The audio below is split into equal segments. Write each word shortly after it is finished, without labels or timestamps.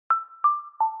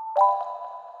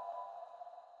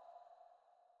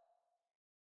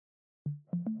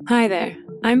Hi there,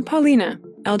 I'm Paulina,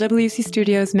 LWC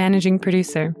Studios' managing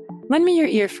producer. Lend me your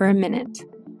ear for a minute.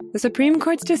 The Supreme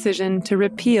Court's decision to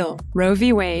repeal Roe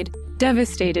v. Wade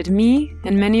devastated me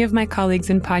and many of my colleagues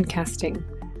in podcasting.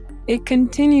 It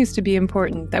continues to be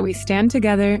important that we stand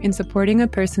together in supporting a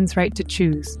person's right to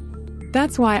choose.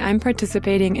 That's why I'm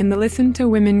participating in the Listen to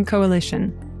Women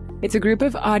Coalition. It's a group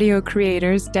of audio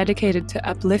creators dedicated to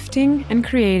uplifting and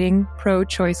creating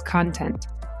pro-choice content.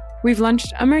 We've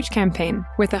launched a merch campaign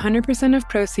with 100% of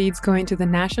proceeds going to the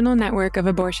National Network of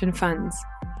Abortion Funds.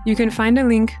 You can find a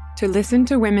link to Listen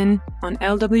to Women on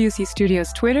LWC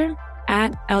Studios Twitter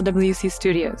at LWC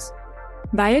Studios.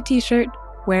 Buy a t-shirt,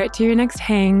 wear it to your next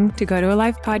hang, to go to a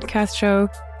live podcast show,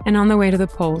 and on the way to the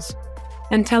polls.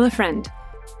 And tell a friend.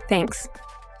 Thanks.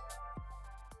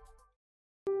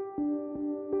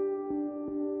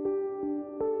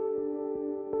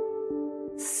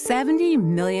 $70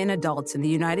 million adults in the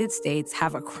United States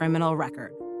have a criminal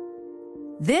record.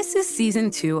 This is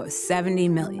season 2 of 70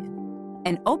 Million,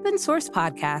 an open source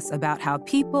podcast about how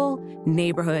people,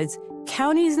 neighborhoods,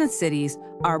 counties, and cities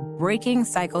are breaking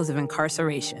cycles of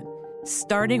incarceration,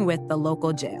 starting with the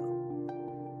local jail.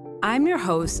 I'm your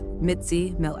host,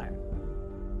 Mitzi Miller.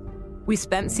 We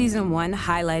spent season 1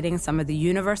 highlighting some of the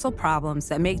universal problems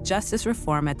that make justice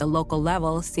reform at the local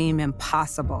level seem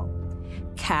impossible.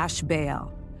 Cash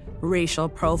bail, racial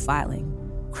profiling,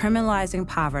 criminalizing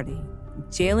poverty,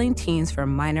 jailing teens for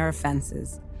minor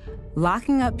offenses,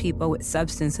 locking up people with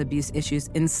substance abuse issues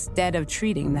instead of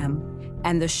treating them,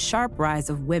 and the sharp rise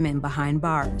of women behind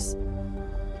bars.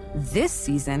 This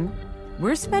season,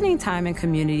 we're spending time in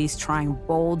communities trying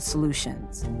bold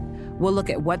solutions. We'll look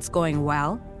at what's going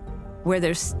well, where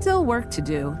there's still work to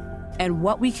do, and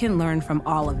what we can learn from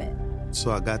all of it.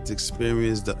 So I got to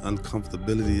experience the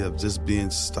uncomfortability of just being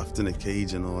stuffed in a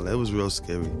cage and all. That was real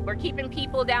scary. We're keeping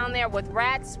people down there with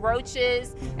rats,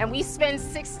 roaches, and we spend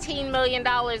 $16 million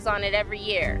on it every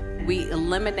year. We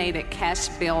eliminated cash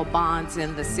bail bonds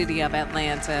in the city of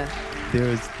Atlanta. There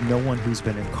is no one who's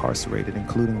been incarcerated,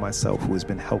 including myself, who has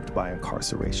been helped by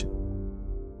incarceration.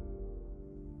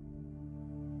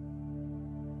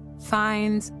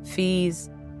 Fines, fees,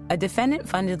 a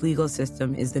defendant-funded legal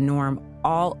system is the norm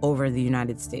all over the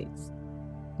United States.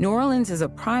 New Orleans is a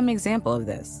prime example of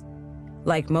this.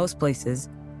 Like most places,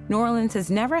 New Orleans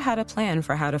has never had a plan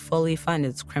for how to fully fund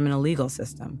its criminal legal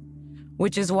system,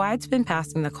 which is why it's been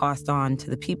passing the cost on to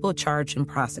the people charged and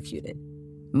prosecuted,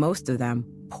 most of them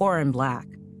poor and Black.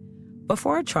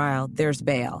 Before a trial, there's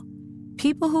bail.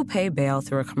 People who pay bail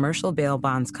through a commercial bail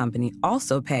bonds company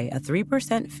also pay a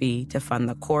 3% fee to fund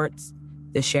the courts,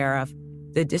 the sheriff,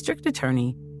 the district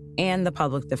attorney, and the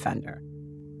public defender.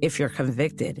 If you're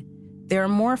convicted, there are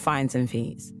more fines and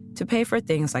fees to pay for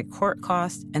things like court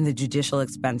costs and the judicial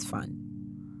expense fund.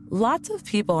 Lots of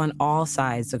people on all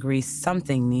sides agree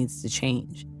something needs to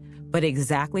change, but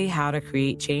exactly how to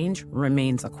create change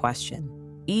remains a question.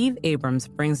 Eve Abrams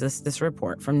brings us this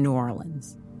report from New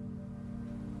Orleans.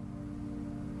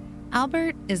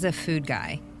 Albert is a food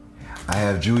guy. I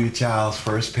have Julia Child's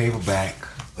first paperback,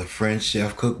 The French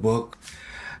Chef Cookbook.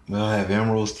 We'll have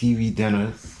Emerald's TV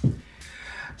dinners,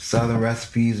 Southern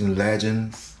recipes and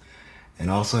legends,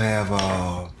 and also have...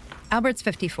 Albert's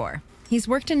 54. He's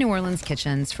worked in New Orleans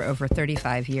kitchens for over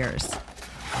 35 years.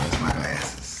 Where's my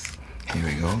glasses? Here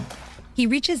we go. He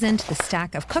reaches into the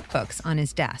stack of cookbooks on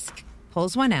his desk,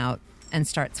 pulls one out, and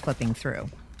starts flipping through.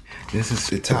 This is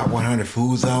the top 100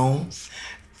 food zones,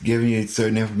 giving you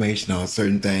certain information on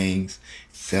certain things,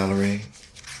 celery,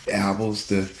 apples,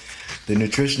 the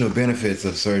nutritional benefits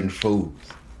of certain foods.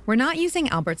 We're not using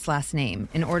Albert's last name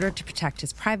in order to protect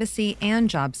his privacy and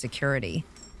job security.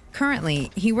 Currently,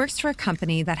 he works for a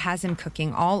company that has him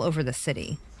cooking all over the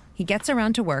city. He gets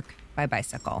around to work by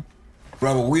bicycle.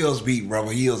 Rubber wheels beat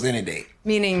rubber heels any day.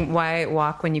 Meaning, why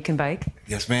walk when you can bike?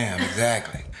 Yes, ma'am,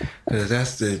 exactly. Because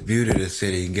that's the beauty of the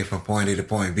city. You can get from point A to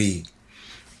point B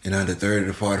in under 30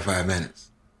 to 45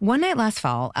 minutes. One night last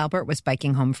fall, Albert was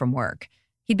biking home from work.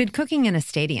 He'd been cooking in a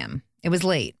stadium. It was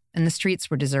late, and the streets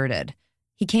were deserted.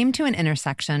 He came to an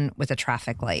intersection with a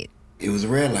traffic light. It was a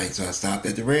red light, so I stopped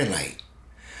at the red light.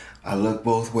 I looked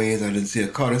both ways. I didn't see a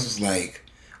car. This was like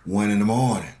 1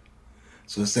 a.m.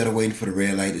 So instead of waiting for the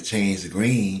red light to change to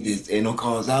green, ain't no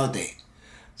cars out there.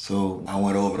 So I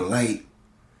went over the light.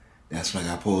 That's when I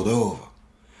got pulled over.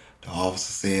 The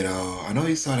officer said, I know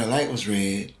you saw that light was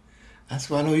red. I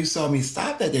said, I know you saw me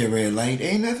stop at that red light.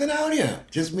 Ain't nothing out here.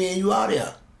 Just me and you out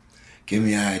here. Give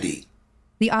me your ID.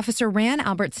 The officer ran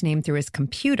Albert's name through his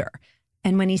computer,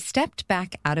 and when he stepped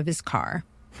back out of his car...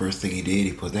 First thing he did,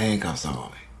 he put the handcuffs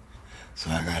on me. So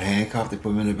I got handcuffed, they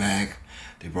put me in the back.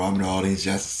 They brought me to Orleans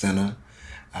Justice Center.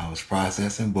 I was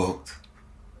processed and booked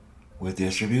with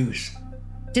distribution.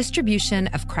 Distribution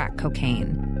of crack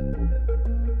cocaine.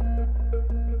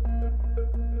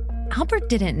 Albert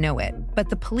didn't know it, but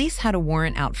the police had a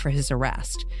warrant out for his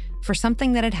arrest for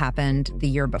something that had happened the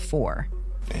year before.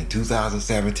 In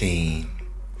 2017,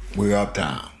 we were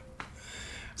uptown,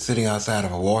 sitting outside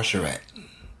of a washerette.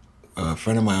 A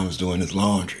friend of mine was doing his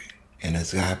laundry, and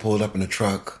this guy pulled up in a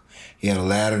truck. He had a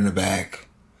ladder in the back,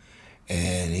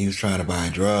 and he was trying to buy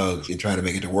drugs and try to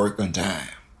make it to work on time.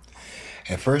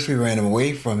 At first, we ran him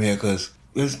away from here because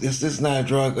this is not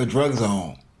a drug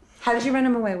zone. How did you run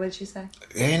him away? What did you say?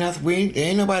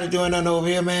 Ain't nobody doing nothing over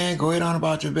here, man. Go ahead on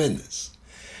about your business.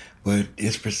 But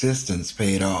his persistence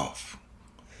paid off.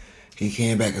 He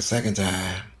came back a second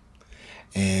time,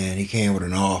 and he came with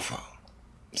an offer.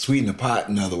 Sweeten the pot,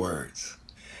 in other words.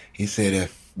 He said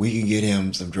if we can get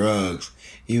him some drugs,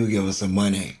 he would give us some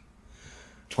money,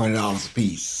 $20 a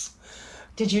piece.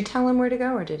 Did you tell him where to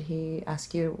go, or did he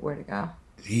ask you where to go?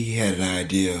 He had an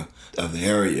idea of the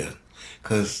area,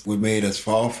 because what made us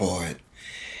fall for it,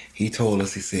 he told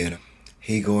us, he said,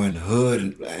 he go in the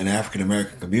hood, an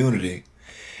African-American community,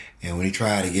 and when he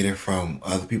tried to get it from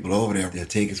other people over there, they'll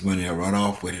take his money, they'll run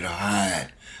off with it or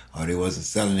hide, or they wasn't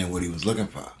selling it what he was looking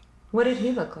for. What did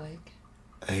he look like?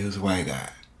 He was a white guy.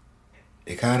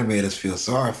 It kind of made us feel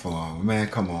sorry for him. Man,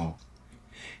 come on.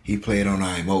 He played on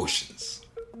our emotions.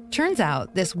 Turns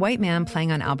out this white man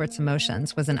playing on Albert's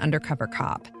emotions was an undercover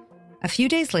cop. A few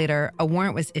days later, a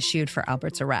warrant was issued for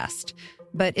Albert's arrest.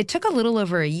 But it took a little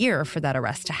over a year for that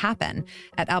arrest to happen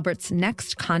at Albert's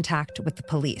next contact with the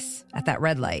police at that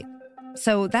red light.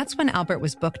 So that's when Albert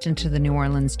was booked into the New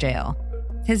Orleans jail.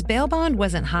 His bail bond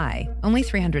wasn't high, only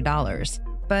 $300.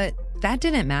 But that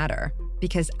didn't matter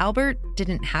because Albert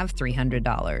didn't have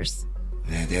 $300.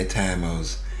 At that time, I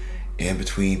was in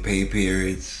between pay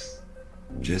periods,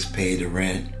 just paid the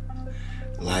rent,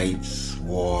 lights,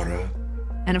 water.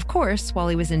 And of course, while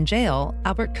he was in jail,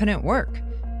 Albert couldn't work.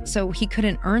 So he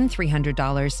couldn't earn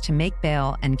 $300 to make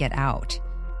bail and get out.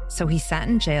 So he sat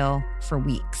in jail for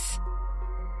weeks.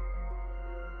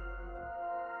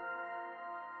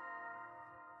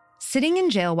 Sitting in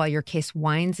jail while your case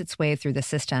winds its way through the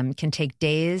system can take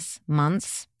days,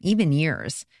 months, even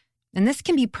years. And this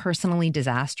can be personally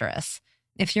disastrous.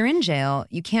 If you're in jail,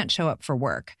 you can't show up for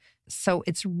work. So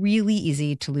it's really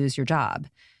easy to lose your job.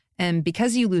 And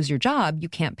because you lose your job, you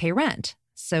can't pay rent.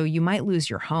 So you might lose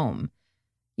your home.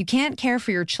 You can't care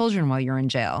for your children while you're in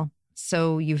jail.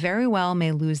 So you very well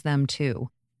may lose them too.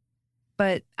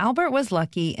 But Albert was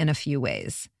lucky in a few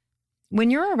ways.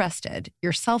 When you're arrested,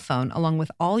 your cell phone, along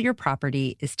with all your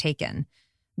property, is taken.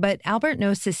 But Albert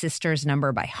knows his sister's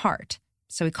number by heart,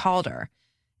 so he called her.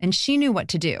 And she knew what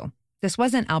to do. This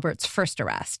wasn't Albert's first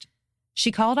arrest.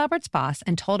 She called Albert's boss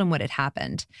and told him what had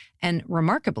happened. And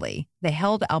remarkably, they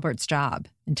held Albert's job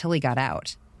until he got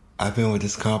out. I've been with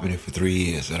this company for 3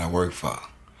 years that I work for.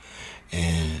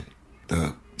 And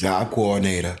the job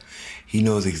coordinator, he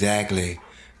knows exactly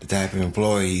the type of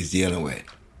employee he's dealing with.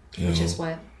 Which is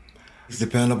what? He's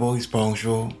dependable, he's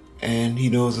punctual, and he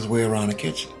knows his way around the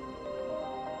kitchen.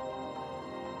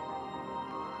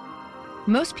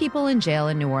 Most people in jail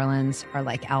in New Orleans are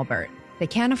like Albert. They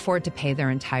can't afford to pay their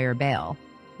entire bail,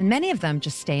 and many of them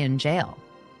just stay in jail.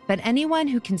 But anyone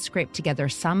who can scrape together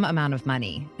some amount of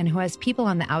money and who has people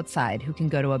on the outside who can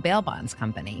go to a bail bonds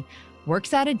company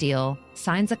works out a deal,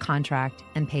 signs a contract,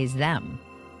 and pays them.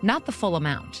 Not the full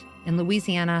amount. In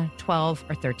Louisiana, 12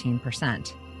 or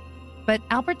 13%. But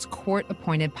Albert's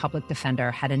court-appointed public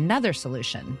defender had another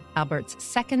solution, Albert's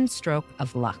second stroke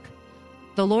of luck.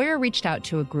 The lawyer reached out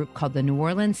to a group called the New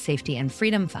Orleans Safety and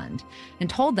Freedom Fund and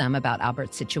told them about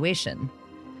Albert's situation.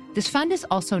 This fund is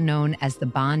also known as the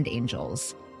Bond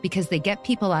Angels because they get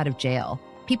people out of jail,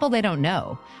 people they don't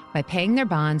know, by paying their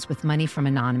bonds with money from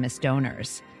anonymous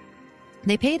donors.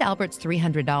 They paid Albert's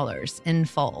 $300 in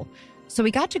full, so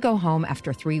he got to go home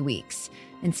after 3 weeks,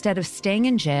 instead of staying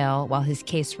in jail while his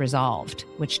case resolved,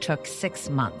 which took 6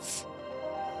 months.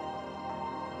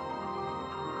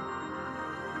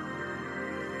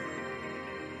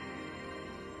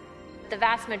 The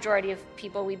vast majority of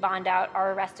people we bond out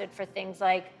are arrested for things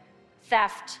like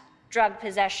theft, drug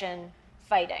possession,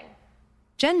 fighting.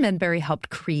 Jen Medbury helped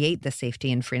create the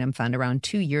Safety and Freedom Fund around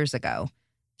 2 years ago.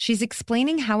 She's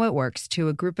explaining how it works to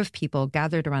a group of people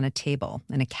gathered around a table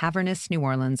in a cavernous New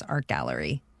Orleans art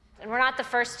gallery. And we're not the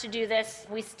first to do this.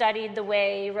 We studied the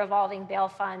way revolving bail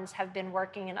funds have been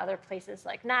working in other places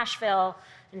like Nashville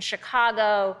and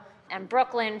Chicago and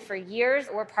Brooklyn for years.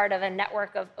 We're part of a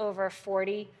network of over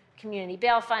 40 community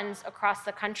bail funds across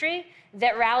the country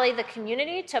that rally the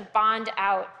community to bond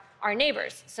out our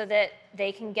neighbors so that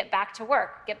they can get back to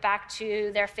work, get back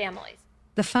to their families.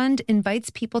 The fund invites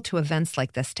people to events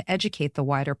like this to educate the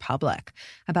wider public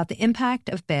about the impact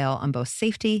of bail on both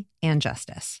safety and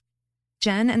justice.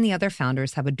 Jen and the other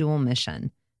founders have a dual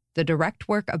mission: the direct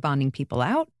work of bonding people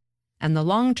out and the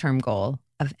long-term goal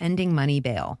of ending money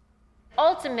bail.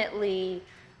 Ultimately,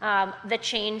 the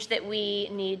change that we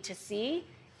need to see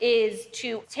is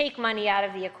to take money out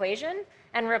of the equation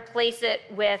and replace it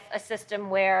with a system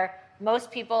where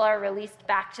most people are released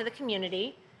back to the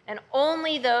community, and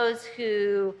only those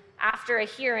who, after a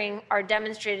hearing, are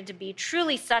demonstrated to be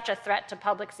truly such a threat to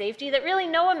public safety that really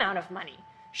no amount of money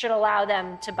should allow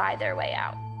them to buy their way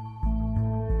out.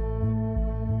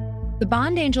 The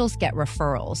bond angels get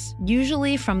referrals,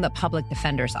 usually from the public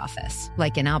defender's office,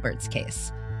 like in Albert's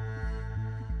case.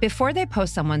 Before they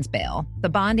post someone's bail, the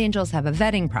bond angels have a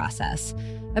vetting process.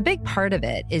 A big part of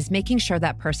it is making sure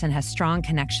that person has strong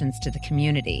connections to the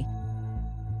community.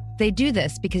 They do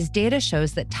this because data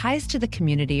shows that ties to the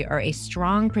community are a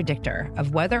strong predictor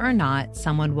of whether or not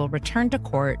someone will return to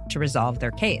court to resolve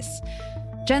their case.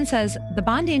 Jen says the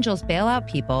bond angels bail out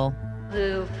people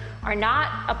who are not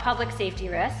a public safety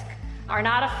risk, are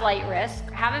not a flight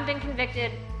risk, haven't been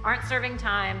convicted, aren't serving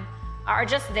time, are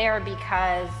just there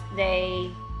because they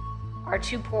are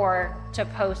too poor to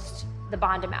post the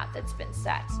bond amount that's been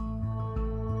set.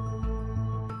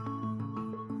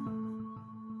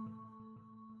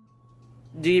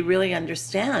 Do you really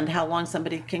understand how long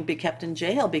somebody can be kept in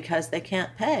jail because they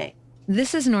can't pay?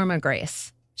 This is Norma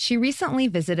Grace. She recently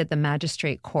visited the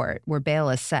magistrate court where bail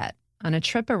is set on a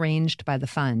trip arranged by the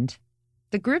fund.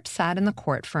 The group sat in the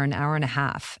court for an hour and a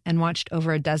half and watched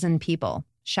over a dozen people,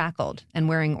 shackled and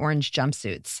wearing orange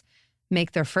jumpsuits,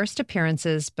 make their first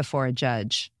appearances before a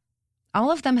judge.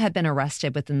 All of them had been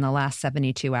arrested within the last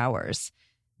 72 hours.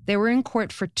 They were in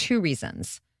court for two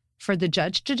reasons: for the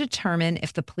judge to determine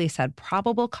if the police had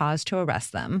probable cause to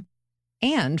arrest them,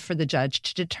 and for the judge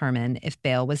to determine if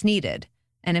bail was needed,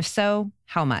 and if so,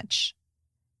 how much.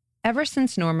 Ever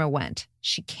since Norma went,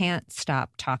 she can't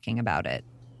stop talking about it.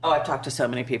 Oh, I've talked to so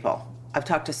many people.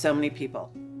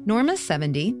 Norma's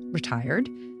 70, retired.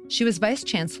 She was vice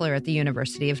chancellor at the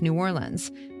University of New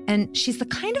Orleans, and she's the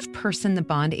kind of person the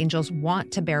bond angels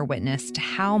want to bear witness to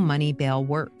how money bail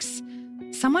works.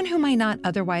 Someone who might not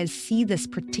otherwise see this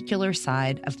particular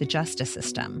side of the justice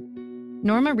system.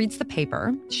 Norma reads the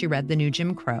paper, she read the new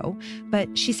Jim Crow,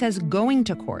 but she says going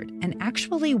to court and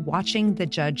actually watching the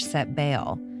judge set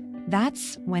bail,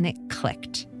 that's when it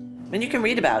clicked. And you can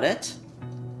read about it,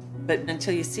 but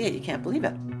until you see it, you can't believe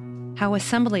it. How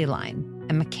assembly line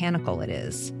and mechanical it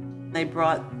is. They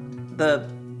brought the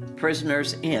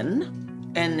prisoners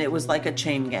in, and it was like a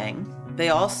chain gang. They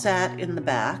all sat in the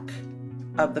back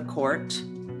of the court,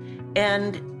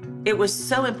 and it was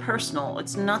so impersonal.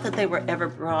 It's not that they were ever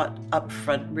brought up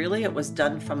front, really. It was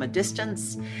done from a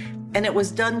distance, and it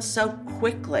was done so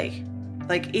quickly.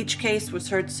 Like, each case was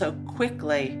heard so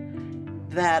quickly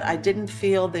that I didn't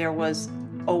feel there was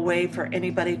a way for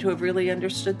anybody to have really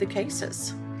understood the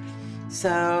cases.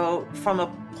 So from a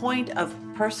point of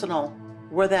personal,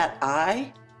 were that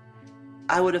I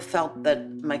would have felt that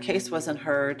my case wasn't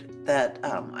heard, that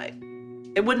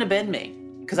it wouldn't have been me,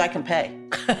 because I can pay.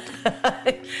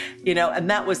 And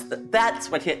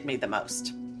that's what hit me the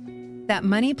most. That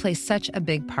money plays such a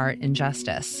big part in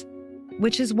justice,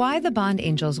 which is why the bond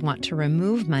angels want to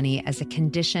remove money as a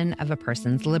condition of a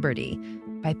person's liberty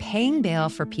by paying bail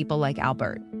for people like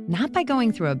Albert, not by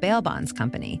going through a bail bonds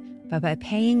company, but by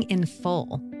paying in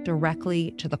full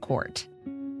directly to the court.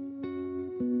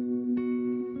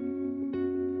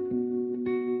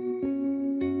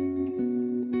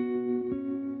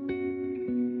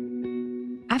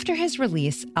 After his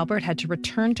release, Albert had to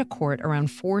return to court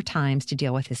around 4 times to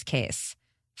deal with his case.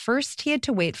 First, he had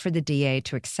to wait for the DA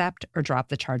to accept or drop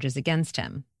the charges against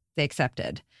him. They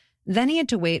accepted. Then he had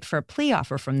to wait for a plea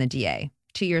offer from the DA,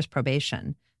 2 years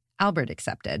probation. Albert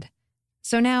accepted.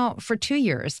 So now, for 2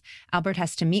 years, Albert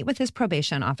has to meet with his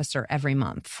probation officer every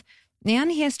month.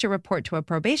 And he has to report to a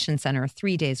probation center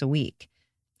 3 days a week.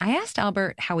 I asked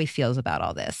Albert how he feels about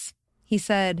all this. He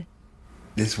said,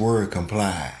 "This word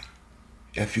comply.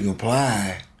 If you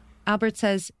comply..." Albert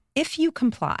says, if you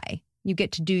comply, you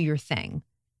get to do your thing,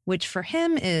 which for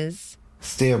him is...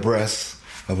 stay abreast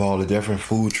of all the different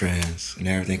food trends and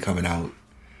everything coming out.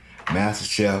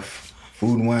 MasterChef,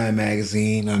 Food and Wine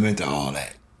magazine, I'm into all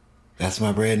that. That's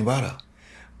my bread and butter.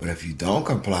 But if you don't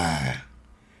comply,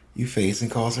 you face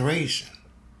incarceration.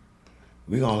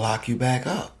 We're going to lock you back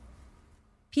up.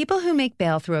 People who make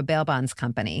bail through a bail bonds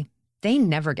company, they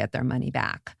never get their money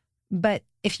back. But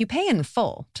if you pay in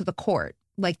full to the court,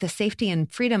 like the Safety and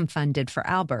Freedom Fund did for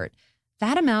Albert,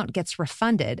 that amount gets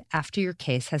refunded after your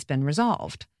case has been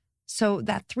resolved. So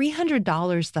that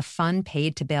 $300 the fund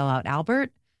paid to bail out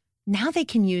Albert, now they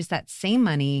can use that same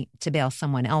money to bail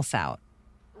someone else out.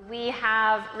 We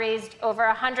have raised over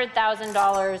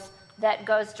 $100,000 that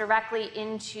goes directly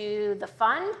into the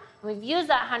fund. We've used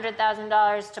that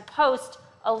 $100,000 to post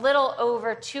a little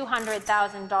over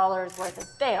 $200,000 worth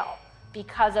of bail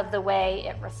because of the way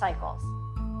it recycles.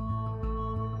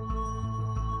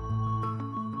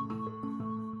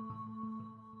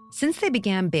 Since they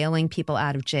began bailing people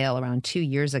out of jail around 2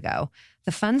 years ago,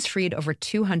 the fund's freed over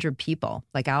 200 people,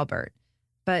 like Albert.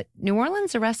 But New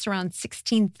Orleans arrests around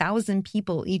 16,000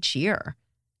 people each year.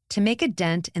 To make a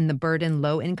dent in the burden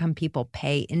low-income people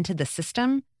pay into the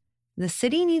system, the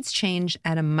city needs change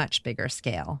at a much bigger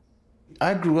scale.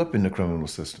 I grew up in the criminal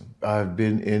system. I've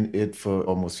been in it for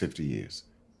almost 50 years.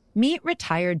 Meet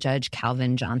retired Judge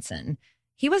Calvin Johnson.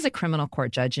 He was a criminal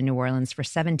court judge in New Orleans for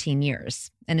 17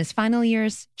 years, and his final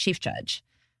years, chief judge.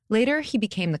 Later, he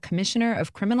became the commissioner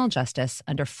of criminal justice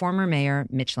under former mayor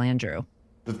Mitch Landrieu.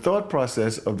 The thought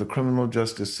process of the criminal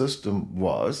justice system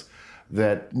was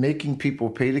that making people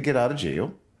pay to get out of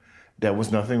jail, there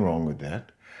was nothing wrong with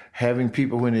that. Having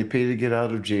people, when they pay to get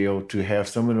out of jail, to have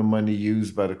some of the money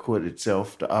used by the court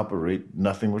itself to operate,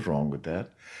 nothing was wrong with that.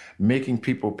 Making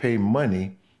people pay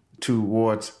money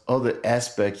towards other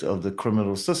aspects of the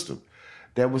criminal system,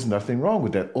 there was nothing wrong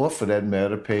with that. Or for that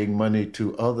matter, paying money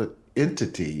to other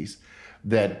entities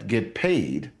that get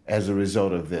paid as a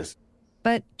result of this.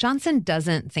 But Johnson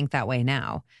doesn't think that way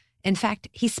now. In fact,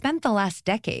 he spent the last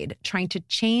decade trying to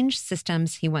change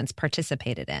systems he once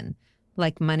participated in,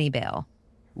 like money bail.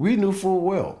 We knew full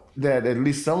well that at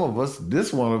least some of us,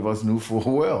 this one of us knew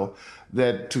full well,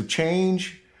 that to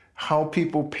change how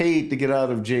people paid to get out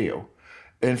of jail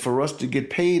and for us to get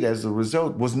paid as a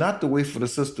result was not the way for the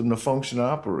system to function or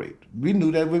operate. We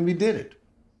knew that when we did it.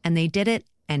 And they did it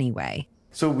anyway.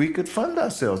 So we could fund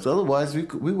ourselves. Otherwise,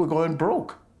 we were going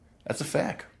broke. That's a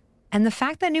fact. And the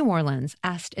fact that New Orleans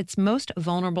asked its most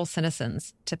vulnerable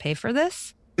citizens to pay for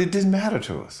this? It didn't matter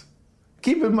to us.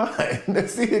 Keep in mind,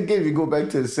 see, again, you go back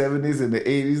to the 70s and the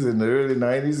 80s and the early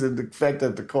 90s, and the fact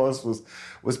that the cost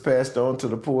was passed on to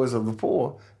the poorest of the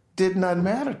poor did not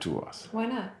matter to us. Why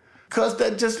not? Because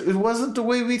it wasn't the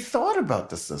way we thought about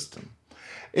the system.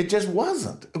 It just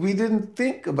wasn't. We didn't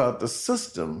think about the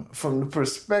system from the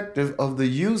perspective of the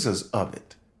users of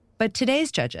it. But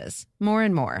today's judges, more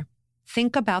and more,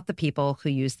 think about the people who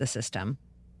use the system.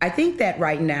 I think that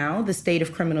right now, the state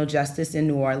of criminal justice in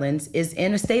New Orleans is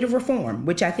in a state of reform,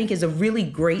 which I think is a really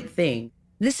great thing.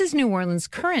 This is New Orleans'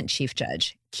 current chief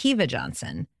judge, Kiva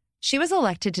Johnson. She was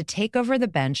elected to take over the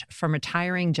bench from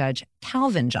retiring Judge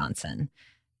Calvin Johnson.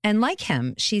 And like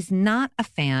him, she's not a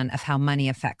fan of how money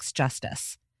affects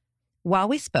justice. While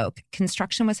we spoke,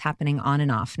 construction was happening on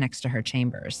and off next to her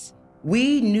chambers.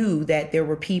 We knew that there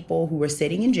were people who were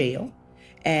sitting in jail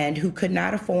and who could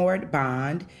not afford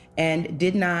bond and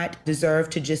did not deserve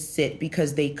to just sit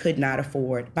because they could not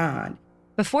afford bond.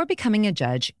 Before becoming a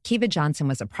judge, Kiva Johnson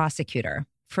was a prosecutor.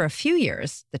 For a few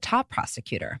years, the top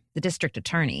prosecutor, the district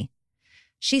attorney.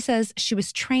 She says she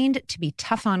was trained to be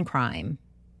tough on crime.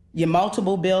 You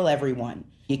multiple bill everyone.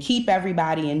 You keep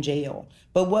everybody in jail.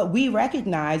 But what we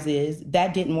recognize is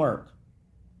that didn't work.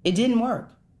 It didn't work.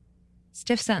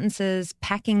 Stiff sentences,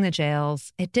 packing the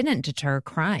jails, it didn't deter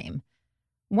crime.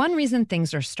 One reason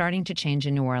things are starting to change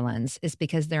in New Orleans is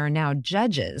because there are now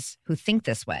judges who think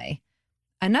this way.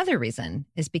 Another reason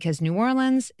is because New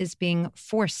Orleans is being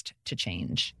forced to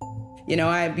change. You know,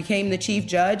 I became the chief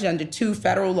judge under 2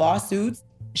 federal lawsuits.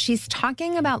 She's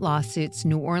talking about lawsuits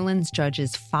New Orleans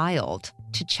judges filed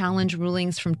to challenge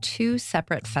rulings from 2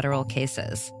 separate federal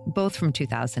cases, both from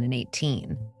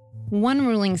 2018. One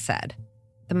ruling said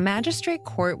the magistrate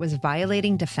court was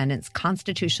violating defendants'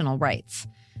 constitutional rights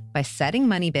by setting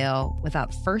money bail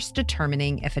without first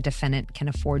determining if a defendant can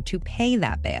afford to pay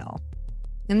that bail.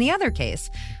 In the other case,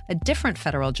 a different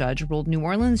federal judge ruled New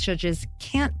Orleans judges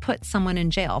can't put someone in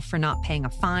jail for not paying a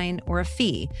fine or a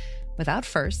fee without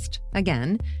first,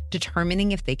 again,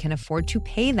 determining if they can afford to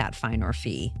pay that fine or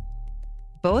fee.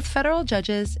 Both federal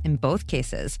judges in both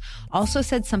cases also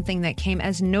said something that came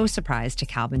as no surprise to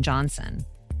Calvin Johnson.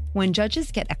 When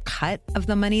judges get a cut of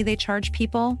the money they charge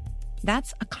people,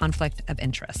 that's a conflict of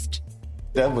interest.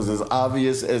 That was as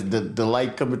obvious as the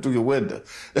light coming through your window,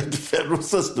 that the federal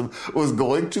system was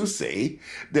going to say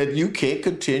that you can't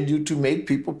continue to make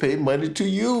people pay money to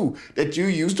you, that you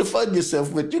used to fund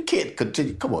yourself with. You can't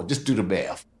continue. Come on, just do the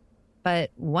math.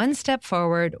 But one step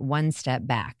forward, one step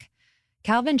back.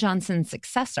 Calvin Johnson's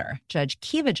successor, Judge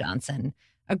Kiva Johnson,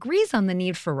 agrees on the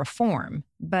need for reform,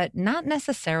 but not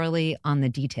necessarily on the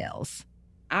details.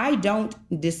 I don't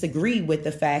disagree with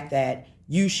the fact that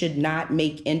you should not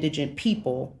make indigent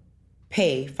people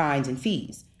pay fines and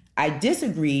fees. I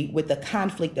disagree with the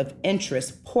conflict of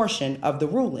interest portion of the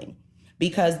ruling,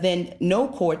 because then no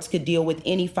courts could deal with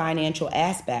any financial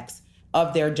aspects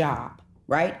of their job,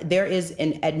 right? There is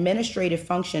an administrative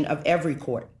function of every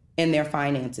court in their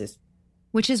finances.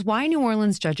 Which is why New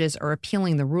Orleans judges are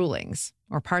appealing the rulings,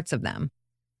 or parts of them.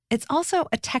 It's also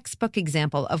a textbook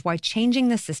example of why changing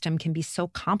the system can be so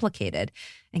complicated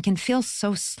and can feel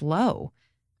so slow,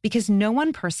 because no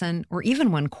one person, or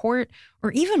even one court,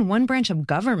 or even one branch of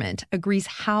government agrees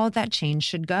how that change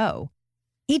should go.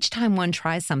 Each time one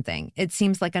tries something, it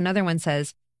seems like another one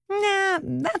says, nah,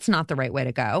 that's not the right way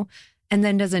to go, and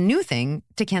then does a new thing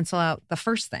to cancel out the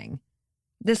first thing.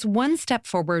 This one step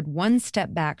forward, one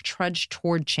step back trudge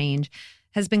toward change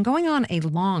has been going on a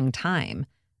long time,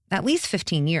 at least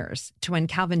 15 years, to when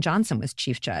Calvin Johnson was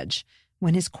chief judge,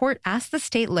 when his court asked the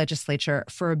state legislature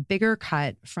for a bigger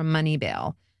cut from money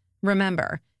bail.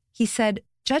 Remember, he said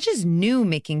judges knew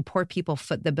making poor people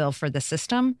foot the bill for the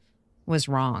system was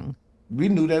wrong. We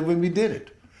knew that when we did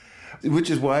it, which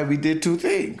is why we did two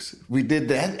things. We did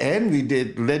that, and we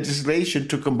did legislation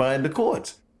to combine the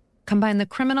courts. Combine the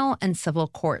criminal and civil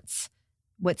courts.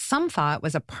 What some thought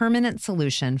was a permanent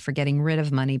solution for getting rid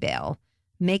of money bail.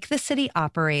 Make the city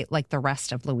operate like the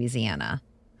rest of Louisiana.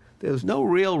 There's no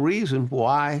real reason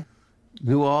why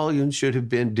New Orleans should have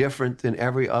been different than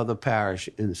every other parish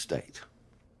in the state.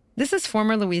 This is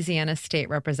former Louisiana State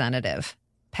Representative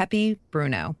Pepe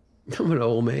Bruno. I'm an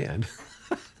old man.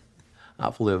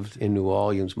 I've lived in New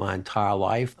Orleans my entire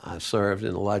life. I served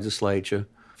in the legislature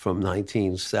from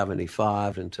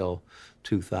 1975 until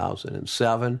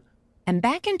 2007. And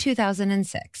back in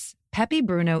 2006, Pepe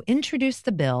Bruno introduced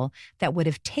the bill that would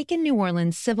have taken New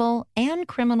Orleans civil and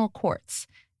criminal courts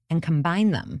and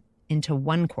combined them into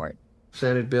one court.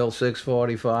 Senate Bill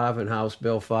 645 and House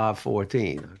Bill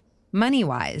 514.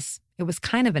 Money-wise, it was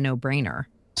kind of a no-brainer.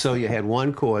 So you had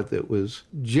one court that was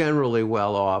generally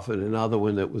well off and another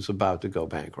one that was about to go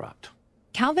bankrupt.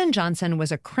 Calvin Johnson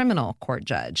was a criminal court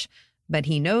judge, but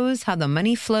he knows how the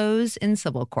money flows in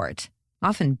civil court,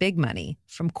 often big money,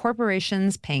 from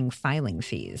corporations paying filing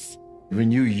fees.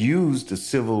 When you use the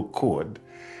civil court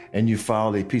and you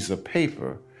file a piece of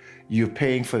paper, you're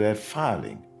paying for that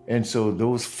filing. And so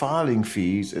those filing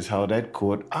fees is how that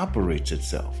court operates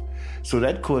itself. So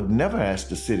that court never asks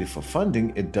the city for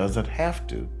funding. It doesn't have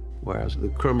to. Whereas the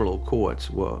criminal courts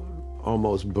were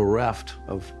almost bereft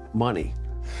of money.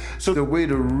 So the way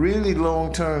to really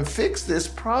long-term fix this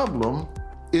problem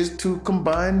is to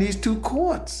combine these two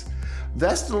courts.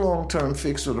 That's the long-term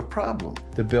fix of the problem.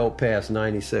 The bill passed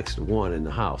 96-1 in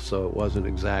the House, so it wasn't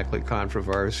exactly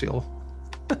controversial.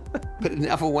 But it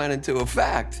never went into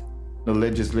effect. The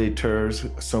legislators,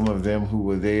 some of them who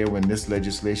were there when this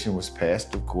legislation was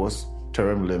passed, of course,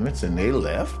 term limits, and they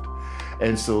left.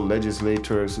 And so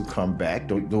legislators who come back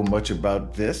don't know much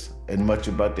about this and much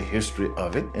about the history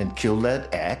of it, and kill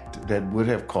that act that would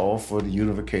have called for the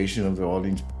unification of the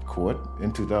Orleans court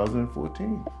in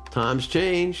 2014. Times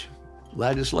change.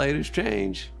 Legislators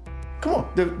change. Come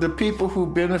on. The people who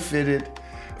benefited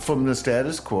from the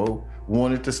status quo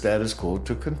wanted the status quo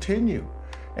to continue.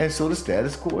 And so the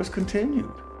status quo has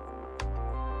continued.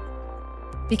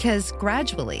 Because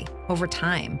gradually, over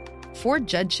time, 4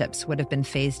 judgeships would have been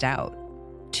phased out.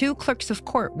 2 clerks of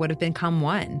court would have become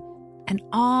 1. And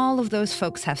all of those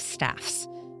folks have staffs.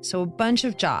 So a bunch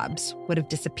of jobs would have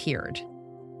disappeared,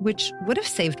 which would have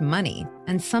saved money,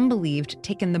 and some believed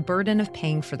taken the burden of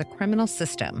paying for the criminal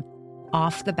system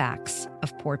off the backs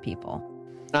of poor people.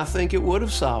 I think it would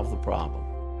have solved the problem.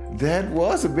 That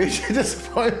was a major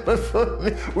disappointment for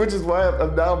me, which is why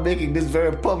I'm now making this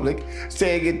very public,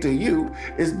 saying it to you,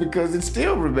 is because it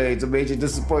still remains a major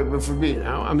disappointment for me. You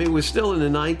know, I mean, we're still in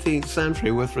the 19th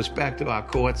century with respect to our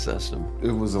court system.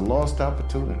 It was a lost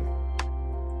opportunity.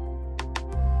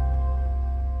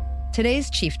 Today's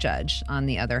chief judge, on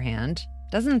the other hand,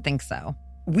 doesn't think so.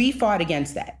 We fought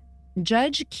against that.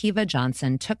 Judge Kiva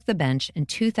Johnson took the bench in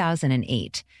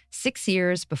 2008, 6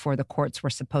 years before the courts were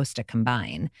supposed to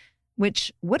combine,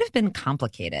 which would have been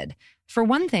complicated. For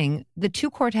one thing, the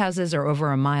 2 courthouses are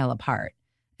over a mile apart,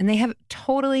 and they have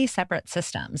totally separate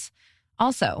systems.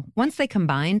 Also, once they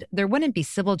combined, there wouldn't be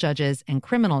civil judges and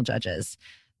criminal judges.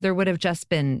 There would have just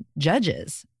been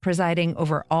judges presiding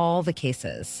over all the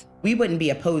cases. We wouldn't be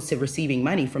opposed to receiving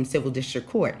money from civil district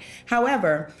court.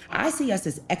 However, I see us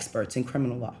as experts in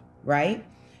criminal law, right?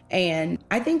 And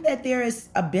I think that there is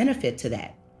a benefit to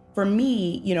that. For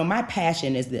me, my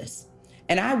passion is this.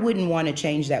 And I wouldn't want to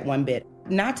change that one bit.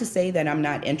 Not to say that I'm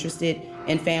not interested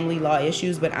in family law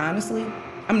issues, but honestly,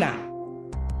 I'm not.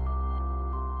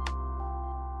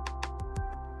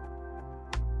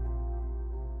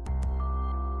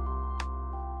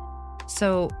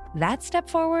 So that step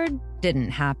forward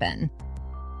didn't happen.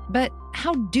 But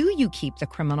how do you keep the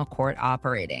criminal court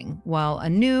operating while a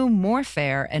new, more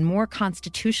fair, and more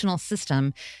constitutional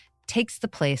system takes the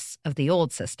place of the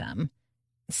old system?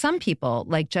 Some people,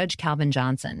 like Judge Calvin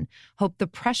Johnson, hope the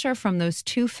pressure from those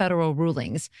 2 federal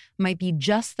rulings might be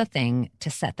just the thing to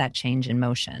set that change in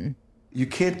motion. You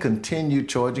can't continue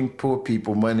charging poor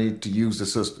people money to use the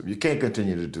system. You can't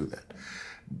continue to do that.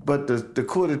 But the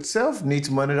court itself needs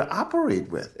money to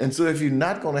operate with. And so if you're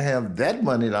not going to have that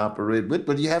money to operate with,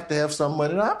 but you have to have some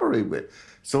money to operate with.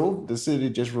 So the city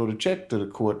just wrote a check to the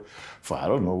court for, I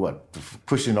don't know what,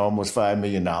 pushing almost $5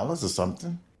 million or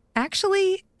something.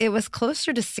 Actually, it was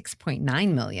closer to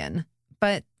 $6.9 million.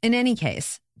 But in any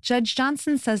case, Judge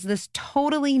Johnson says this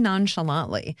totally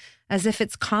nonchalantly, as if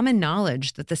it's common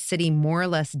knowledge that the city more or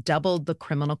less doubled the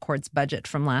criminal court's budget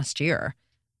from last year.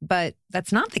 But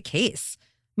that's not the case.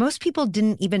 Most people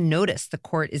didn't even notice the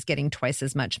court is getting twice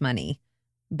as much money.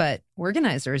 But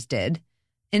organizers did.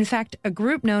 In fact, a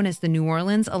group known as the New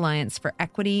Orleans Alliance for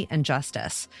Equity and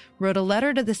Justice wrote a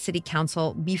letter to the city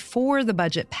council before the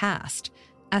budget passed,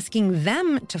 asking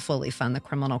them to fully fund the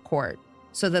criminal court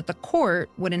so that the court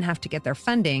wouldn't have to get their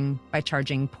funding by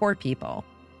charging poor people.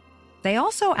 They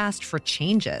also asked for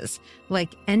changes,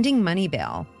 like ending money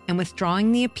bail and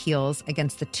withdrawing the appeals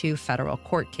against the 2 federal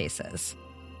court cases.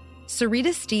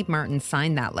 Sarita Steve Martin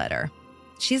signed that letter.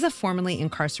 She's a formerly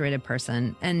incarcerated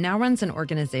person and now runs an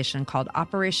organization called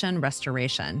Operation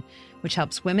Restoration, which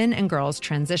helps women and girls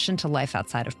transition to life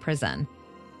outside of prison.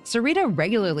 Sarita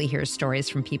regularly hears stories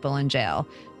from people in jail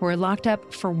who are locked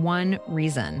up for one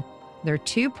reason. They're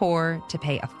too poor to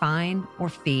pay a fine or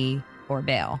fee or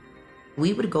bail.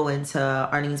 We would go into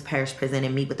Orleans Parish Prison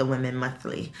and meet with the women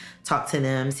monthly, talk to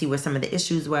them, see where some of the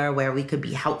issues were, where we could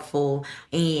be helpful,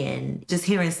 and just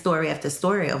hearing story after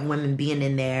story of women being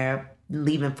in there,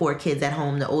 leaving 4 kids at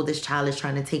home. The oldest child is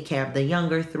trying to take care of the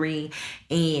younger 3,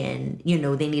 and,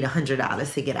 they need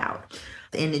 $100 to get out.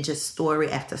 And it just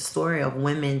story after story of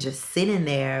women just sitting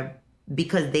there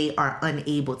because they are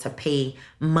unable to pay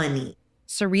money.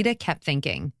 Sarita kept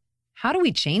thinking, how do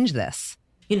we change this?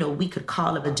 We could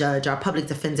call up a judge or a public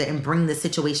defender and bring the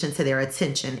situation to their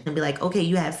attention and be like, okay,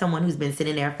 you have someone who's been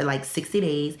sitting there for like 60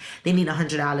 days. They need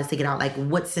 $100 to get out. Like,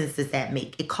 what sense does that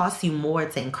make? It costs you more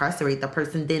to incarcerate the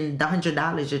person than the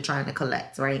 $100 you're trying to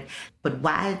collect, right? But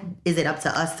why is it up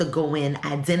to us to go in,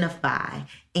 identify,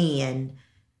 and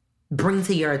bring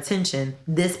to your attention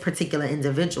this particular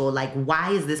individual? Like,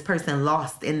 why is this person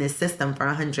lost in this system for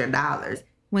 $100?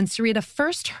 When Sarita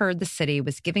first heard the city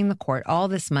was giving the court all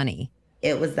this money,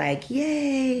 it was like,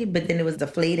 yay, but then it was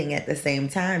deflating at the same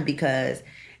time because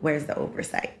where's the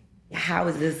oversight? How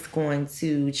is this going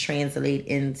to translate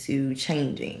into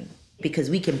changing? Because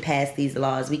we can pass these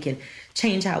laws, we can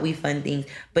change how we fund things,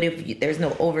 but if there's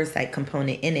no oversight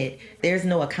component in it, there's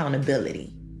no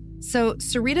accountability. So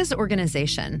Sarita's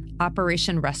organization,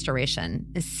 Operation Restoration,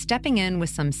 is stepping in with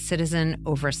some citizen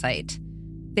oversight.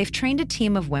 They've trained a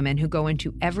team of women who go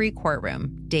into every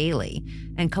courtroom daily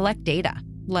and collect data,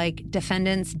 like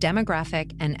defendants'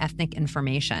 demographic and ethnic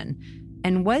information.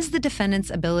 And was the defendant's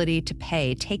ability to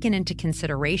pay taken into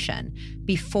consideration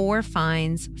before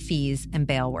fines, fees, and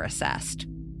bail were assessed?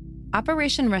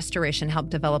 Operation Restoration helped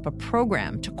develop a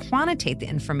program to quantitate the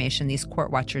information these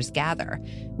court watchers gather,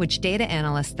 which data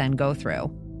analysts then go through.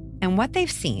 And what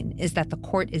they've seen is that the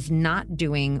court is not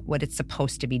doing what it's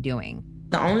supposed to be doing.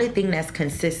 The only thing that's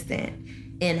consistent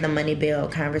in the money bail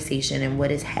conversation and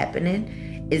what is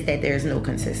happening is that there's no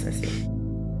consistency.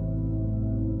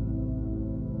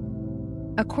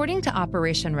 According to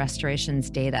Operation Restoration's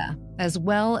data, as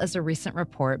well as a recent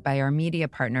report by our media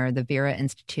partner, the Vera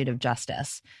Institute of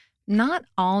Justice, not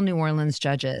all New Orleans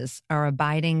judges are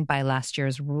abiding by last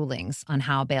year's rulings on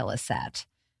how bail is set.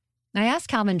 I asked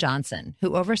Calvin Johnson,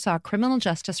 who oversaw criminal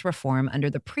justice reform under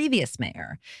the previous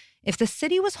mayor, if the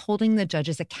city was holding the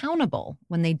judges accountable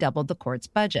when they doubled the court's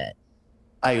budget.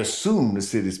 I assume the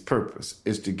city's purpose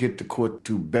is to get the court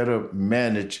to better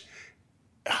manage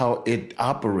how it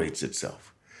operates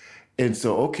itself. And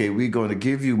so, okay, we're going to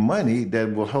give you money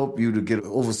that will help you to get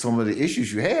over some of the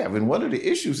issues you have. And one of the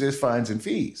issues is fines and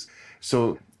fees.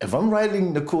 So if I'm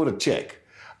writing the court a check,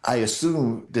 I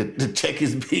assume that the check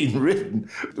is being written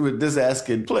with this ask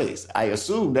in place. I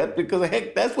assume that because,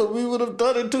 heck, that's what we would have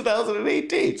done in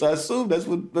 2018. So I assume that's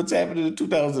what's happening in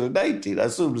 2019. I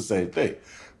assume the same thing.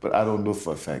 but I don't know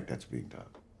for a fact that's being done.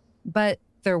 But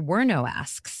there were no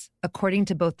asks, according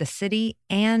to both the city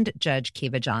and Judge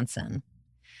Kiva Johnson.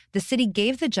 The city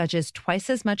gave the judges twice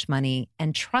as much money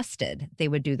and trusted they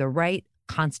would do the right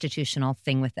constitutional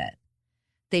thing with it.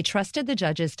 They trusted the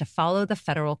judges to follow the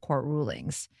federal court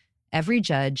rulings, every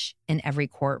judge in every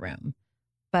courtroom.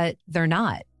 But they're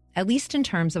not, at least in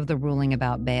terms of the ruling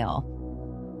about bail.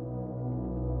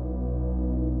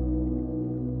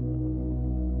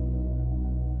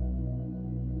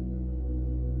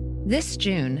 This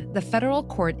June, the federal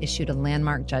court issued a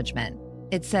landmark judgment.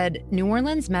 It said New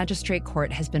Orleans Magistrate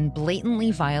Court has been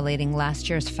blatantly violating last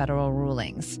year's federal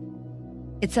rulings.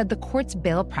 It said the court's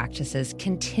bail practices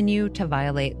continue to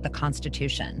violate the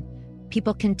Constitution.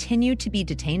 People continue to be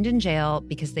detained in jail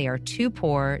because they are too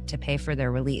poor to pay for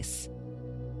their release.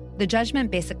 The judgment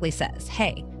basically says,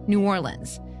 hey, New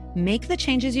Orleans, make the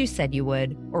changes you said you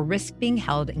would or risk being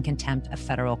held in contempt of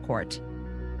federal court.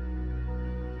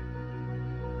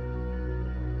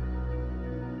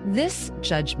 This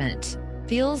judgment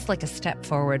feels like a step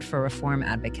forward for reform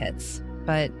advocates,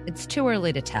 but it's too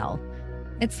early to tell.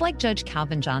 It's like Judge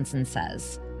Calvin Johnson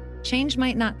says, change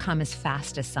might not come as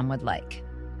fast as some would like,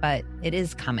 but it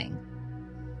is coming.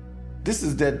 This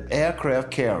is that aircraft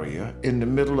carrier in the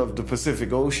middle of the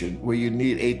Pacific Ocean where you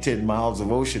need 8-10 miles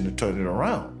of ocean to turn it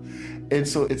around. And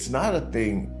so it's not a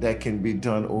thing that can be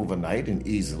done overnight and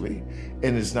easily,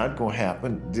 and it's not going to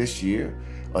happen this year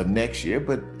or next year,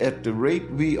 but at the rate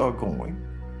we are going,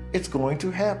 it's going to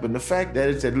happen. The fact that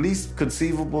it's at least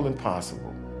conceivable and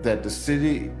possible that the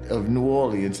city of New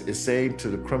Orleans is saying to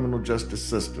the criminal justice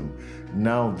system,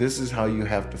 now this is how you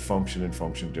have to function and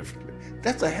function differently.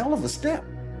 That's a hell of a step.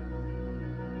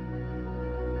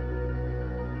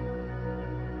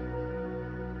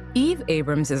 Eve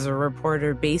Abrams is a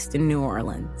reporter based in New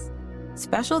Orleans.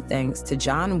 Special thanks to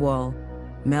John Wool,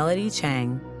 Melody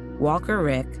Chang, Walker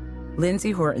Rick,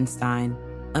 Lindsay Hortenstein,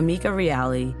 Amika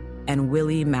Reale, and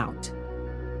Willie Mount.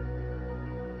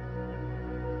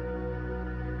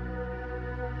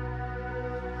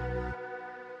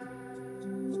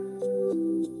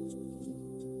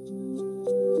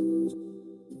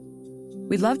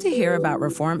 We'd love to hear about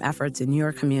reform efforts in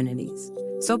your communities,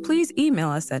 so please email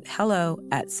us at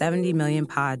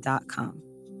hello@70millionpod.com.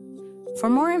 For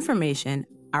more information,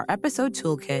 our episode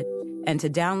toolkit, and to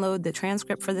download the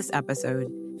transcript for this episode,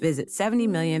 visit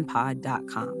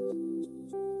 70millionpod.com.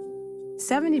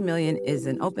 70 Million is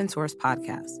an open source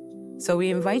podcast, so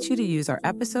we invite you to use our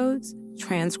episodes,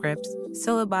 transcripts,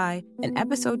 syllabi, and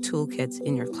episode toolkits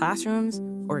in your classrooms,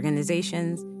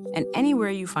 organizations, and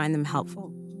anywhere you find them helpful.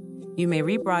 You may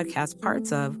rebroadcast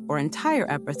parts of or entire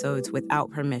episodes without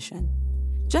permission.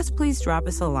 Just please drop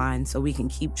us a line so we can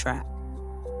keep track.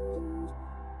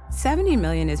 70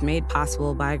 Million is made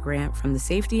possible by a grant from the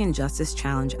Safety and Justice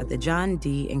Challenge at the John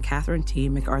D. and Catherine T.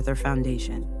 MacArthur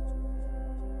Foundation.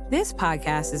 This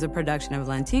podcast is a production of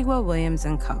Lantigua Williams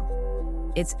 &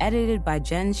 Co. It's edited by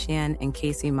Jen Xian and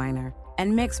Casey Miner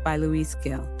and mixed by Luis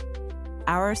Gill.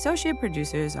 Our associate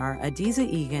producers are Adiza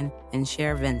Egan and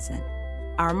Cher Vincent.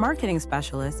 Our marketing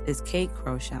specialist is Kate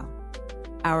Crochelle.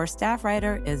 Our staff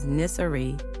writer is Nissa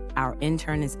Ree. Our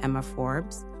intern is Emma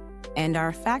Forbes. And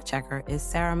our fact checker is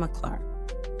Sarah McClure.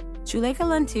 Chuleka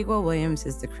Lantigua Williams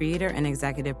is the creator and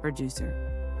executive producer.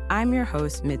 I'm your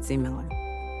host, Mitzi Miller.